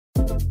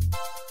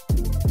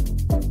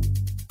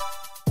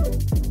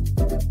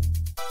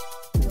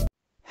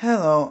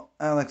Hello,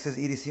 Alex's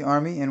EDC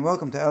Army, and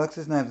welcome to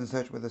Alex's Knives and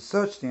Such, where the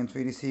Such stands for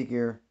EDC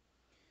gear.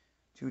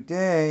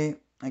 Today,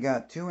 I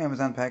got 2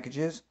 Amazon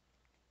packages,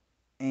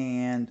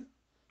 and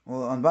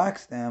we'll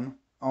unbox them,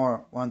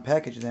 or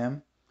unpackage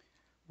them,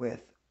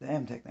 with the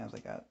M-Tech knives I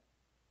got.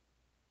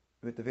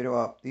 With the video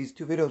up. These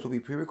 2 videos will be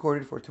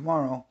pre-recorded for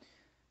tomorrow,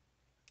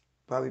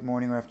 probably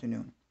morning or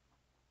afternoon.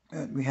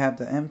 We have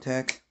the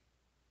M-Tech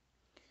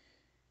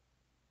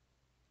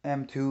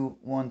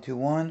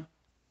M2121.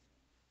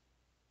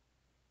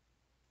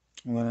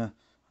 I'm gonna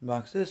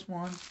unbox this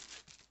one.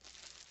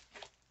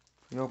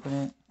 We open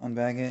it,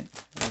 unbag it,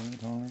 whatever you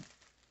call it.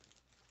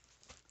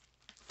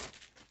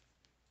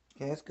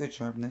 Okay, that's good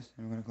sharpness.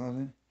 And we're gonna close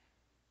it.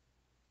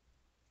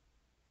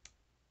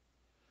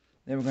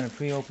 Then we're gonna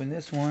pre-open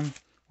this one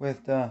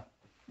with the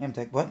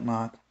M-Tech button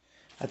lock.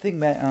 I think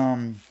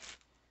that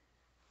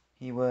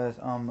he was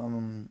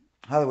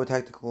Hollywood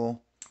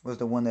Tactical was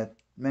the one that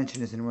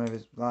mentioned this in one of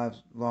his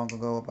lives long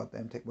ago about the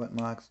M-Tech button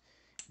locks.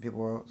 People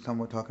were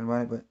somewhat talking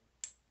about it, but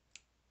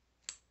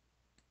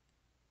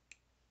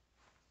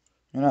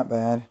they're not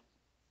bad.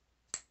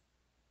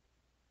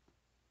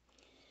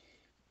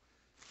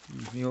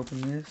 If we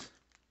open this,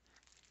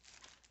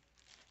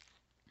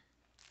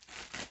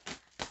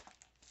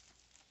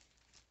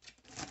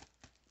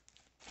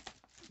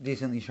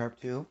 decently sharp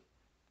too.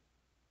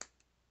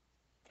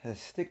 Has a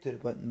stick to the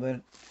button,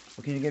 but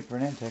what can you get for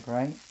an M-Tech,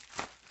 right?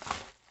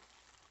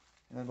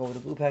 I'm gonna go with the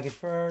blue package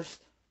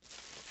first.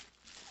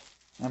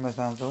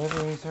 Amazon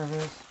delivery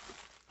service.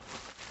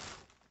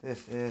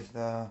 This is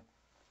the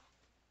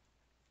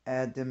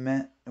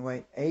Adimanti,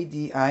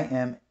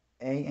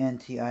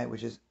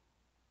 which is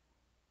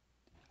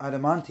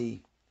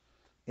Adimanti.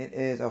 It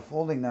is a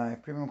folding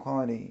knife, premium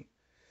quality.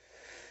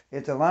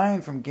 It's a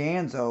line from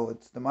Ganzo.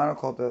 It's the model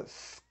called the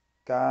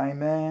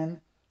Skyman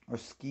or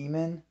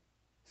Skiman,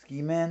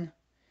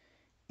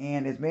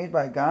 and it's made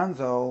by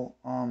Ganzo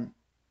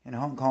in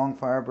Hong Kong,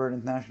 Firebird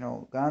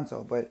International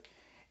Ganzo, but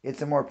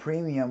it's a more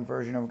premium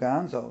version of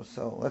Ganzo.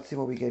 So let's see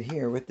what we get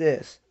here with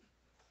this.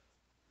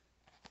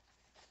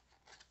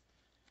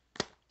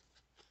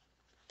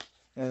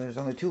 And there's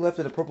only 2 left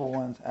of the purple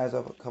ones as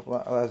of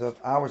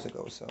hours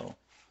ago. So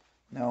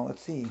now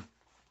let's see.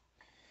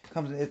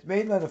 It's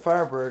made by the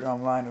Firebird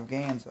line of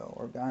Ganzo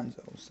or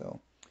Ganzo. So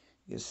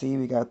you see,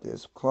 we got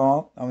this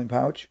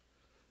pouch.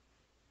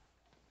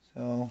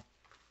 So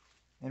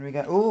and we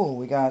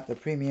got the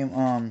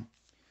premium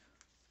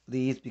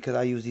these, because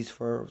I use these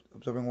for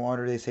absorbing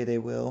water. They say they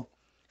will.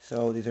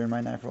 So these are in my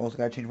knife rolls.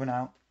 Gotta change one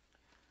out.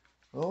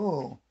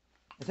 Oh,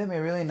 they sent me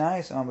a really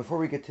nice before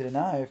we get to the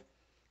knife.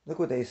 Look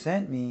what they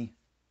sent me.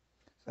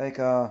 It's like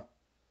a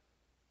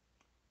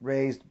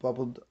raised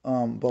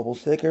bubble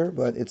sticker,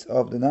 but it's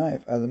of the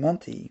knife,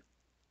 Adimanti.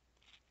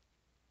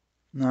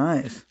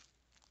 Nice.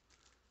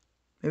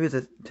 Maybe it's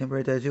a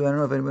temporary tattoo. I don't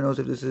know if anyone knows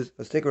if this is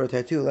a sticker or a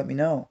tattoo. Let me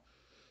know.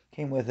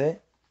 Came with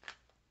it.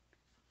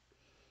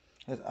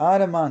 It's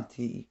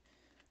Adimanti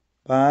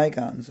by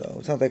Ganzo.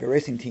 It sounds like a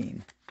racing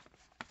team.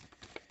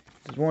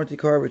 This warranty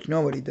card, which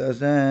nobody does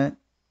that,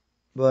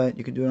 but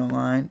you can do it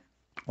online.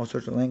 All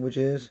sorts of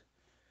languages.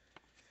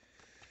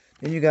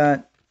 Then you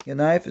got your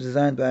knife is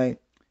designed by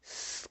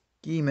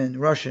Skiman,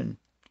 Russian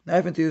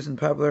knife enthusiast and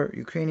popular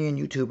Ukrainian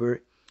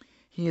YouTuber.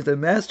 He is a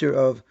master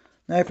of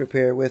knife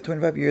repair with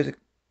 25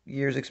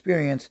 years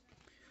experience,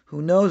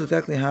 who knows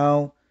exactly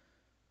how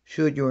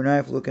should your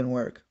knife look and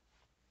work.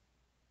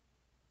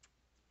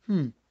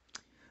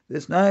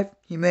 This knife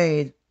he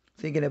made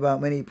thinking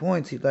about many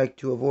points he'd like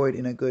to avoid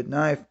in a good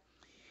knife.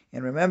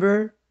 And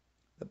remember,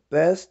 the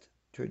best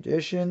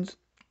traditions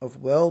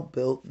of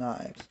well-built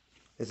knives.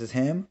 This is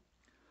him.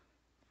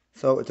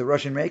 So it's a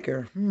Russian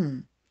maker.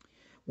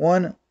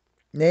 One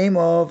name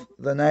of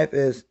the knife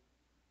is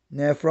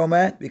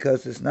Nephromat,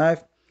 because this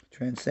knife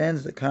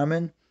transcends the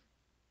common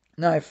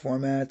knife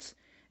formats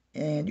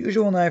and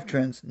usual knife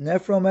trends.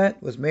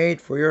 Nephromat was made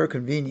for your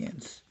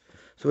convenience.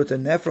 So it's a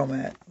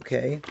Nephromat,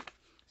 okay?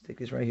 Stick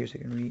this right here so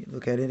you can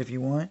look at it if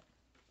you want.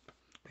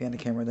 Pan the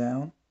camera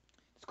down.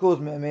 It's cool.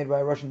 It's made by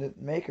a Russian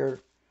maker.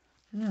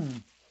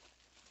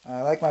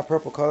 I like my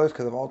purple colors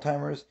because of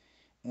Alzheimer's,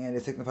 and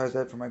it signifies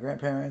that for my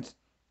grandparents.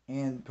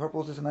 And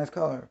purple is just a nice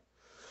color.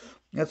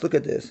 Let's look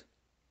at this.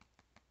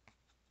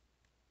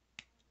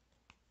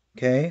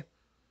 Okay.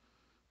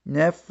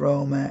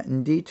 Nephromat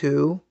in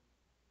D2.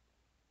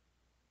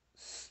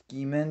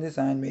 Skiman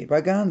design made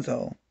by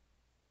Ganzo.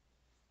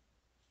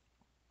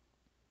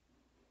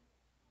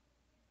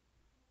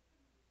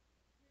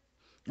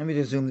 Let me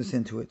just zoom this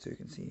into it so you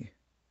can see.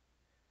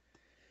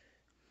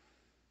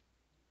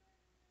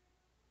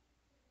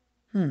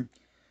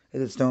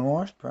 Is it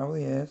stonewashed?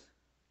 Probably is.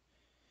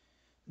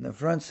 And the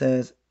front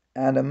says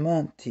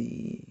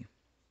Adimanti.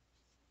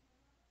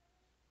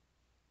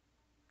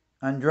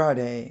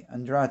 Andrati.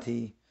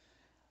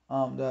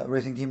 The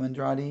racing team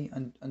Andrati.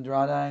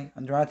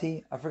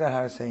 I forgot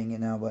how to saying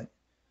it now, but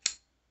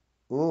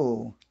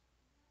ooh.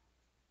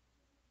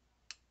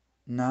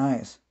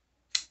 Nice.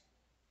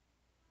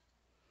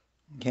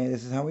 Okay,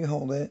 this is how we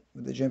hold it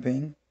with the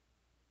jimping.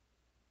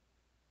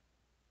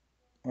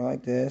 Or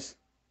like this.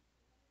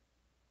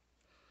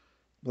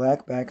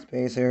 Black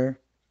backspacer.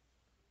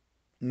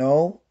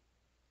 No.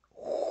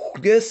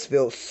 This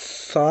feels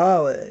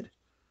solid.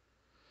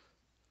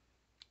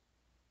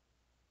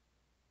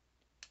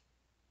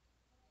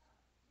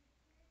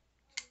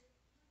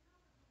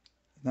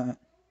 Not.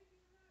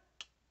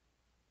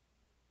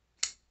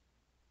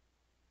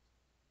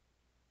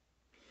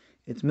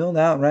 It's milled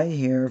out right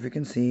here, if you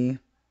can see.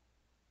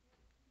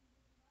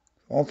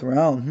 All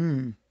throughout.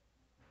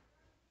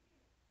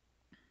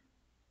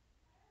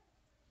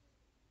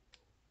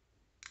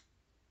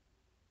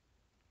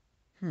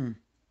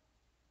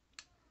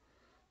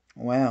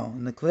 Wow.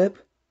 And the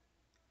clip?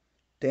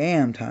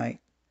 Damn tight.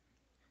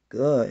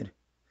 Good.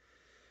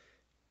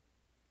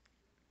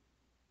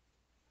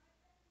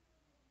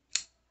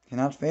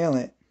 Cannot fail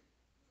it.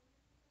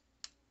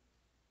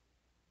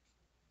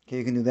 Okay,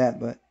 you can do that,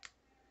 but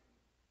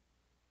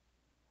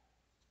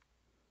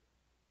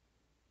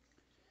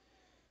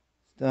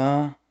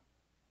the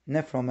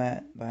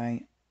Nephromat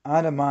by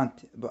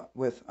Adimanti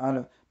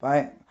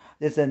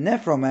it's a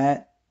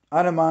Nephromat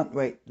Adamant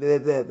wait blah,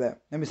 blah, blah.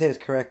 Let me say this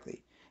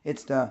correctly.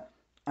 It's the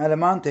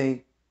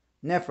Adimanti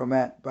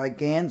Nephromat by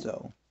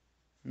Ganzo.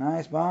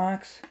 Nice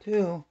box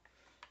too.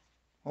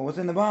 What was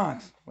in the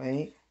box?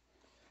 Wait.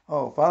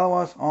 Oh, follow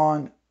us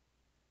on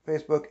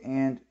Facebook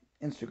and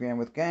Instagram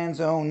with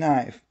Ganzo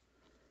Knife.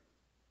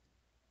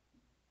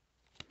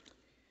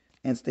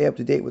 And stay up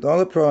to date with all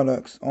the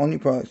products, all new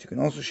products. You can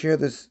also share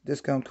this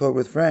discount code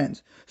with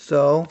friends.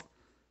 So,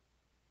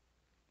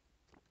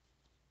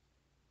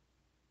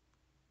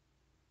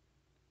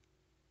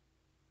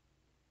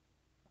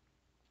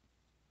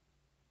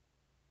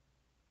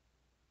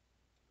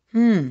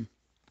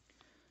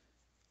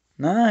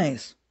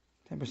 nice.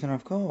 10%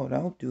 off code.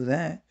 I'll do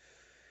that.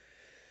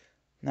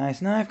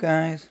 Nice knife,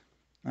 guys.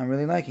 I'm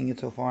really liking it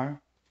so far.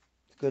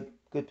 It's good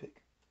pick.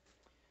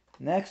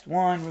 Next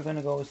one, we're going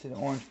to go to the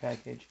orange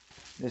package.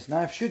 This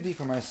knife should be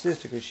for my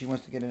sister because she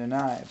wants to get into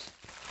knives.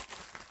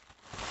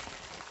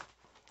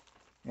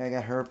 Yeah, I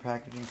got her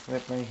packaging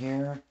slip right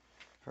here.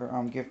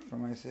 Her gift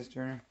from my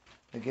sister.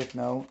 The gift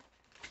note.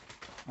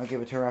 I'll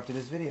give it to her after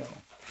this video.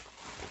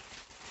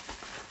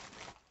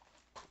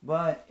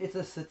 But it's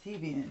a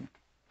Sativian.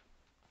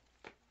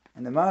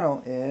 And the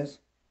model is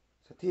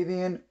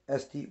Sativian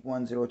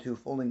ST102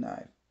 folding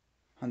knife.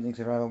 Hunting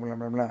survival, blah,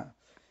 blah, blah.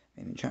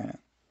 Made in China.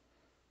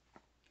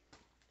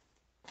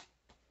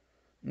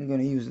 I'm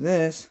going to use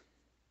this.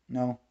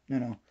 No.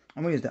 I'm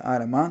going to use the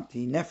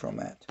Adimanti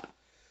Nephromat.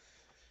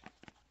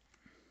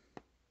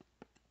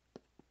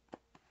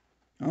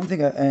 I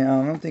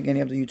don't think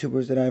any of the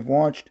YouTubers that I've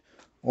watched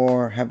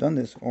or have done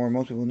this, or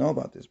most people know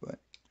about this, but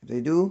if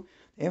they do,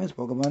 they haven't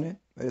spoken about it.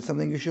 But it's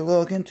something you should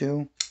look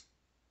into.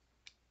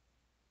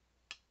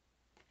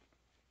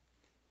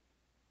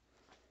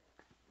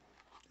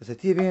 The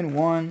Sativian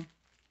one.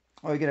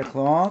 Oh, you get a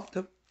cloth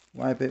to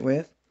wipe it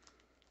with.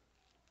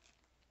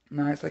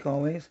 Nice, like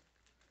always.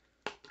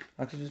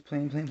 Box is just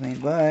plain.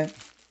 But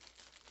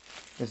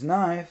this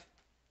knife,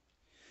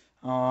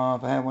 if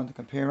I have one to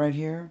compare right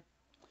here,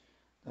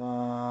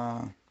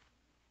 no,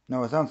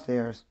 it's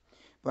downstairs.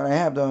 But I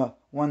have the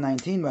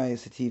 119 by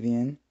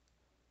Sativian,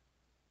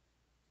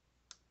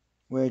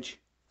 which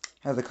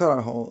has a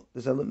cutout hole.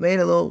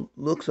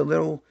 Looks a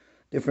little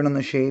different on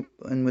the shape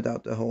and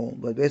without the hole,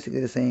 but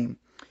basically the same.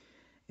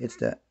 It's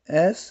the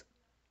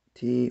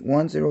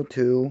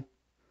ST102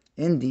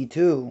 in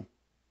D2.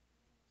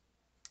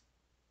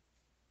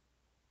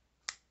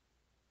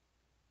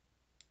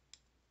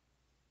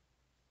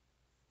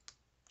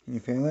 Can you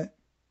feel it?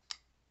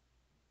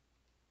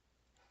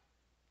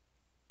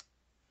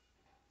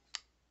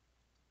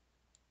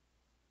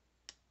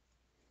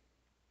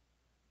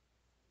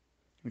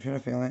 You try to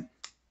feel it?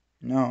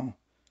 No.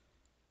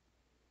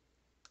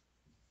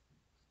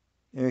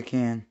 There you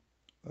can.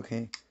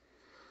 Okay.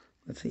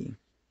 Let's see.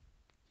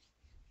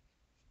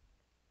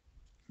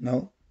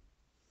 No.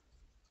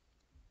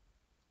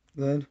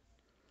 Good.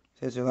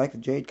 Says they like the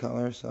jade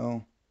color,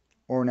 so,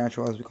 or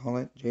natural as we call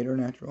it, jade or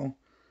natural.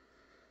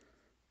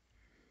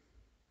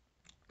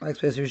 Like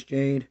Spencer's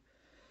jade.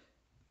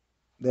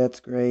 That's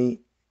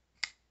great.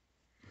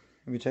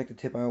 If you check the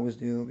tip, I always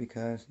do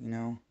because,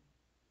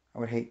 I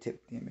would hate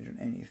tip damage on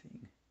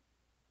anything.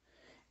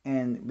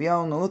 And be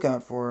on the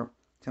lookout for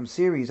some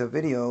series of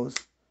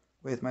videos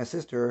with my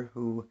sister,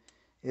 who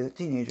is a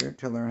teenager,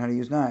 to learn how to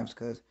use knives,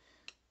 because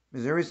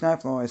Missouri's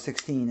knife law is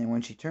 16, and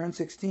when she turns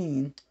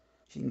 16,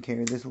 she can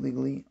carry this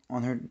legally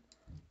on her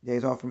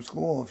days off from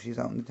school if she's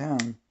out in the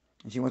town,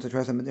 and she wants to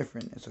try something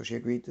different, and so she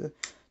agreed to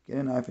get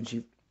a knife, and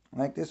she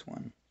liked this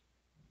one.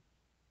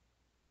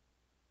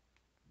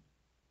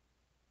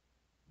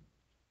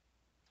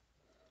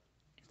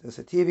 The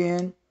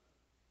Sativian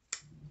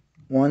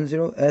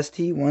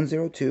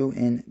ST102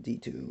 in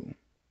D2.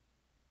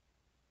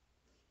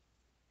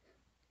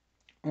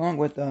 Along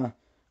with the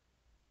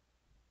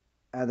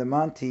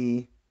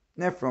Adimanti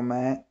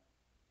Nephromat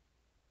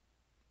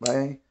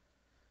by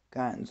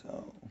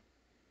Ganzo.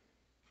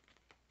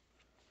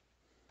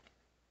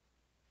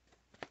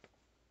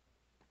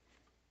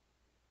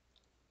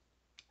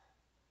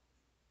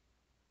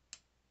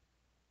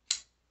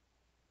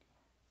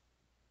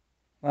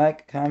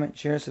 Like, comment,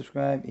 share,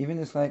 subscribe, even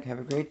dislike. Have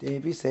a great day.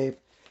 Be safe.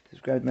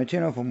 Subscribe to my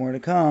channel for more to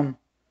come.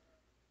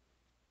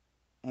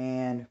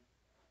 And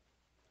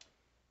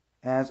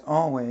as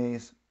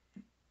always,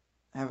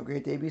 have a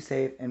great day. Be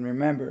safe. And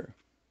remember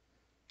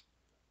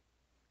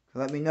to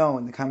let me know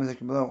in the comment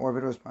section below or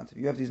video response if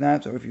you have these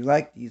knives or if you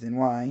like these and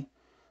why.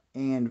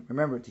 And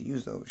remember to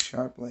use those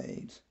sharp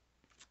blades.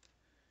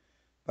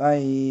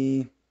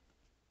 Bye.